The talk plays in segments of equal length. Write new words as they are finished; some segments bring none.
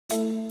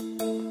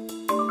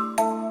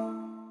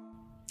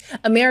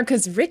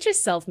America's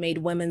Richest Self-Made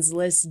Women's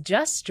list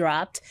just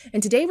dropped,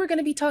 and today we're going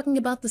to be talking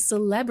about the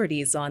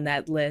celebrities on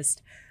that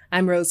list.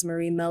 I'm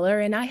Rosemary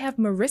Miller, and I have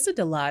Marissa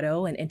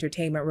Delato, an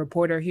entertainment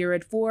reporter here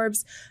at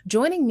Forbes,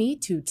 joining me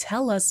to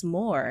tell us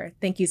more.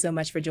 Thank you so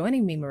much for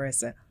joining me,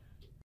 Marissa.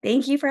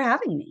 Thank you for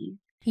having me.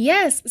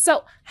 Yes,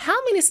 so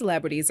how many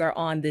celebrities are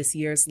on this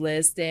year's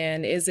list,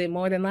 and is it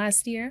more than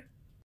last year?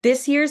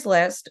 This year's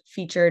list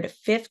featured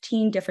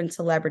 15 different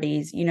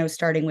celebrities,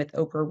 starting with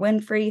Oprah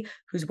Winfrey,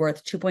 who's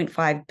worth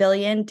 $2.5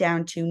 billion,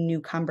 down to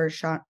newcomer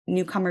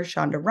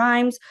Shonda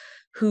Rhimes,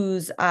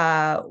 who's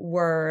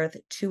worth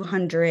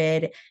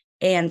 $250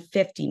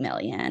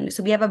 million.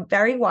 So we have a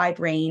very wide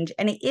range,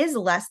 and it is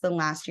less than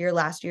last year.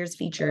 Last year's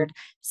featured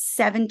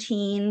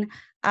 17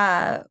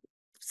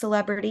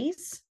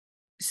 celebrities.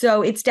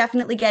 So it's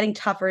definitely getting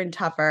tougher and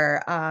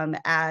tougher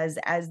as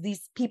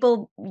these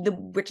people, the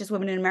richest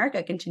women in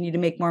America, continue to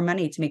make more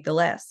money to make the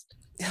list.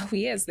 Oh,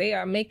 yes, they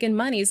are making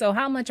money. So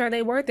how much are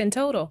they worth in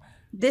total?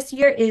 This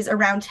year is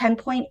around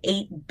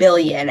 10.8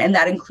 billion, and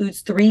that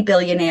includes 3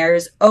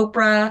 billionaires: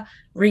 Oprah,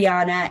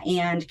 Rihanna,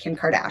 and Kim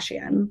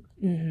Kardashian.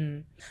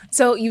 Mm-hmm.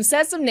 So you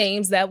said some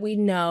names that we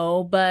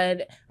know,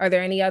 but are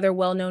there any other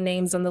well-known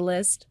names on the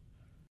list?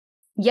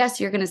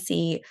 Yes, you're going to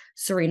see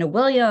Serena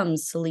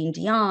Williams, Celine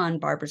Dion,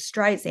 Barbara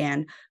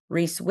Streisand,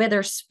 Reese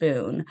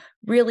Witherspoon,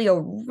 really a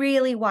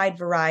really wide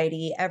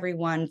variety,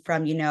 everyone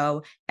from,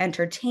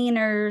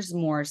 entertainers,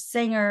 more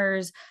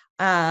singers,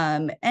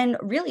 and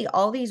really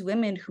all these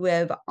women who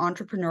have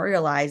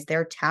entrepreneurialized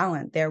their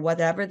talent, their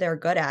whatever they're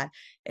good at,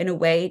 in a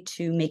way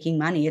to making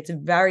money. It's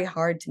very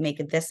hard to make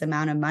this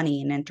amount of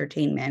money in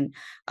entertainment.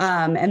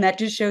 And that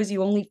just shows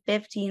you only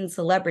 15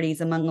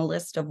 celebrities among a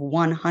list of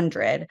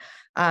 100.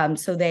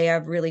 So they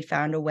have really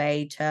found a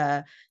way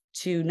to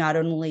not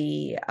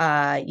only,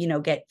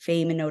 get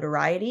fame and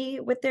notoriety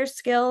with their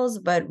skills,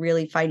 but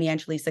really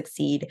financially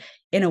succeed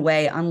in a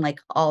way unlike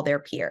all their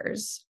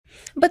peers.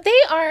 But they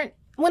aren't.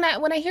 When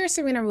I hear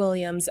Serena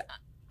Williams,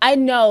 I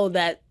know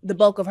that the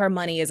bulk of her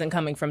money isn't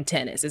coming from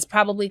tennis. It's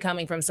probably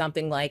coming from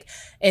something like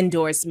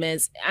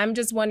endorsements. I'm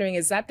just wondering,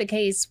 is that the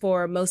case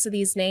for most of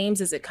these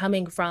names? Is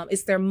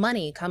their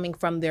money coming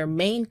from their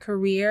main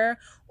career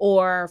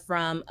or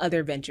from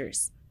other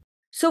ventures?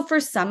 So for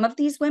some of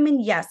these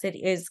women, yes, it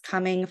is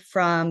coming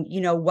from,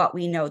 what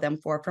we know them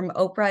for. From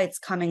Oprah, it's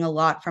coming a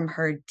lot from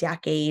her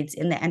decades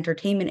in the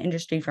entertainment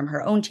industry, from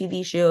her own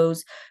TV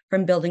shows,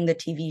 from building the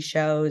TV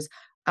shows,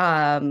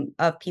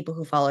 of people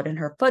who followed in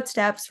her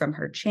footsteps, from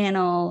her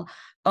channel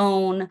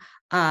own,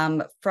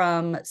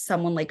 from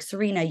someone like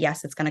Serena.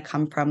 Yes, it's going to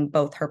come from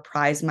both her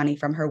prize money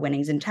from her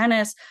winnings in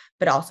tennis,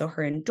 but also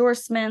her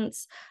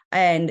endorsements.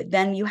 And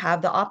then you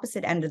have the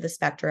opposite end of the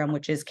spectrum,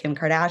 which is Kim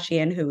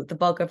Kardashian, who the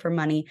bulk of her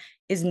money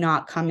is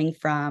not coming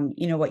from,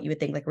 what you would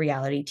think like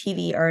reality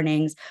TV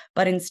earnings,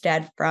 but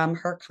instead from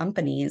her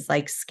companies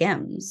like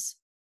Skims.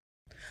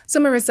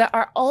 So, Marissa,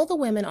 are all the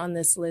women on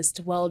this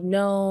list well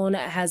known?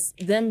 Has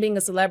them being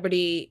a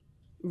celebrity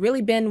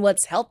really been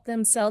what's helped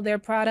them sell their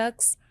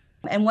products?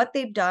 And what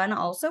they've done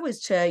also is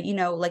to,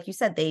 like you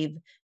said, they've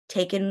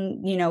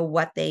taken,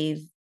 what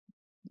they've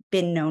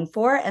been known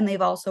for, and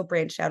they've also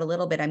branched out a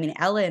little bit. I mean,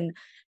 Ellen,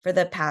 for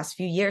the past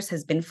few years,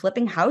 has been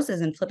flipping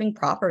houses and flipping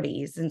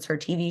properties since her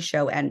TV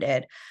show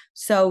ended.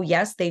 So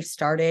yes, they've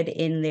started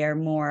in their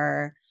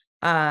more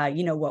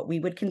what we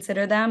would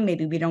consider them.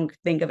 Maybe we don't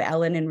think of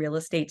Ellen and real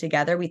estate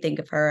together. We think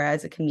of her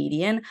as a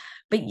comedian,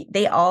 but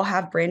they all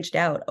have branched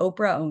out.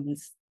 Oprah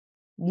owns,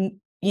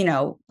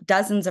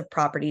 dozens of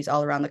properties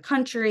all around the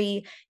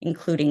country,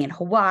 including in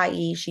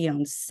Hawaii. She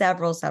owns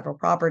several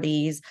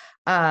properties.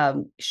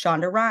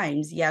 Shonda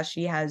Rhimes, yes,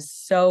 she has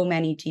so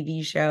many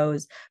TV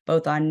shows,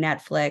 both on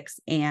Netflix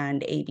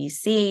and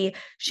ABC.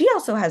 She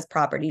also has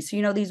properties.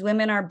 So, these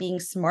women are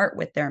being smart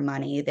with their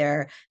money.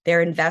 They're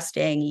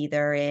investing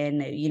either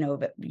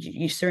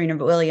in, Serena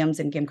Williams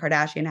and Kim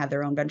Kardashian have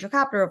their own venture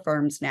capital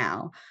firms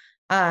now.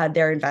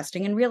 They're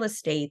investing in real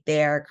estate.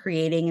 They're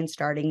creating and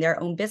starting their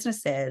own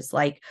businesses,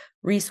 like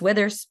Reese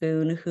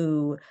Witherspoon,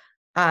 who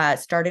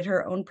started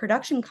her own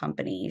production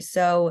company.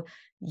 So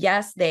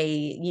yes,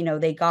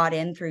 they got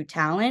in through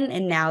talent,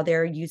 and now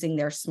they're using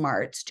their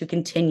smarts to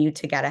continue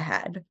to get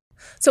ahead.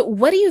 So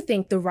what do you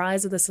think the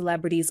rise of the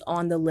celebrities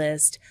on the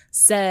list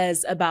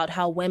says about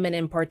how women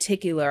in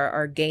particular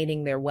are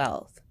gaining their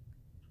wealth?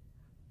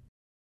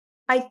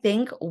 I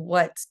think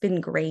what's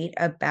been great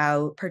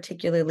about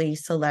particularly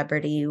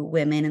celebrity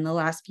women in the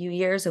last few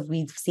years, if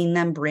we've seen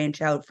them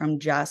branch out from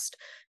just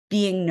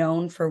being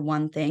known for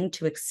one thing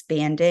to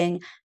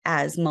expanding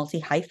as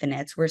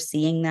multi-hyphenates. We're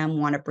seeing them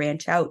want to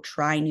branch out,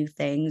 try new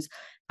things,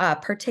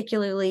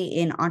 particularly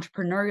in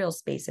entrepreneurial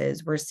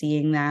spaces. We're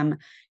seeing them,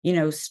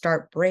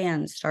 start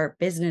brands, start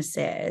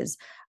businesses,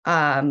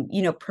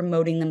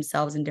 promoting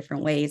themselves in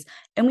different ways.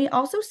 And we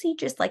also see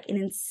just like an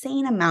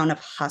insane amount of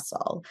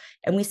hustle,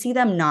 and we see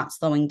them not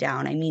slowing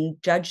down. I mean,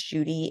 Judge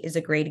Judy is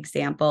a great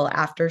example.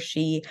 After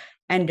she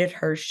ended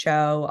her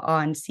show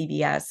on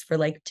CBS for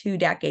like 2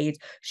 decades,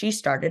 she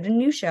started a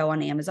new show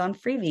on Amazon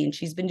Freevee, and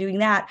she's been doing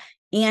that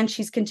and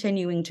she's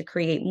continuing to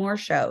create more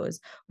shows.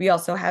 We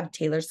also have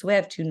Taylor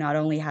Swift, who not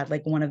only had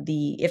like one of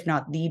the, if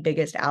not the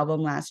biggest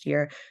album last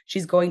year,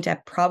 she's going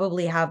to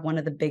probably have one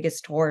of the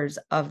biggest tours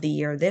of the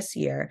year this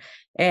year,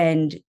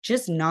 and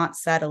just not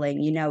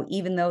settling, you know,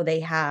 even though they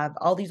have,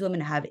 all these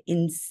women have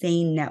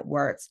insane net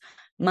worths,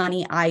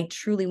 money I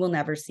truly will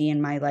never see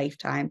in my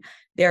lifetime.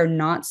 They're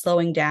not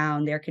slowing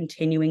down. They're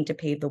continuing to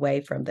pave the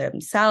way for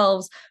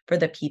themselves, for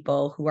the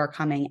people who are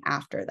coming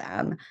after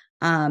them.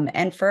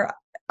 And for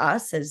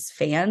us as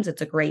fans,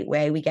 it's a great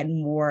way. We get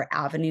more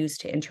avenues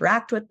to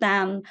interact with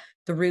them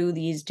through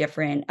these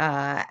different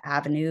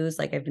avenues,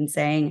 like I've been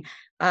saying.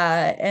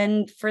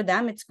 And for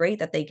them, it's great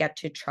that they get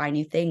to try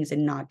new things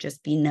and not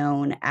just be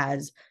known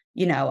as,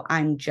 you know,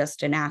 I'm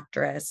just an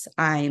actress,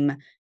 I'm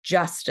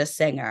just a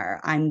singer,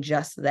 I'm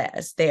just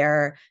this.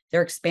 They're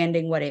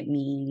expanding what it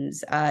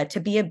means to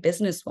be a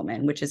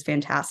businesswoman, which is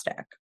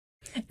fantastic.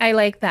 I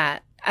like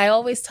that. I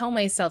always tell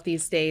myself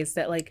these days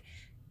that like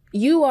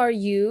you are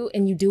you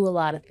and you do a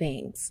lot of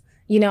things.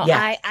 You know,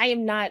 Yeah. I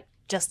am not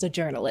just a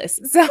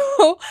journalist.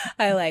 So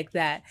I like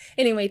that.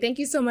 Anyway, thank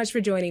you so much for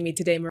joining me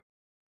today, Maria.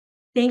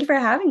 Thank you for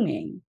having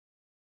me.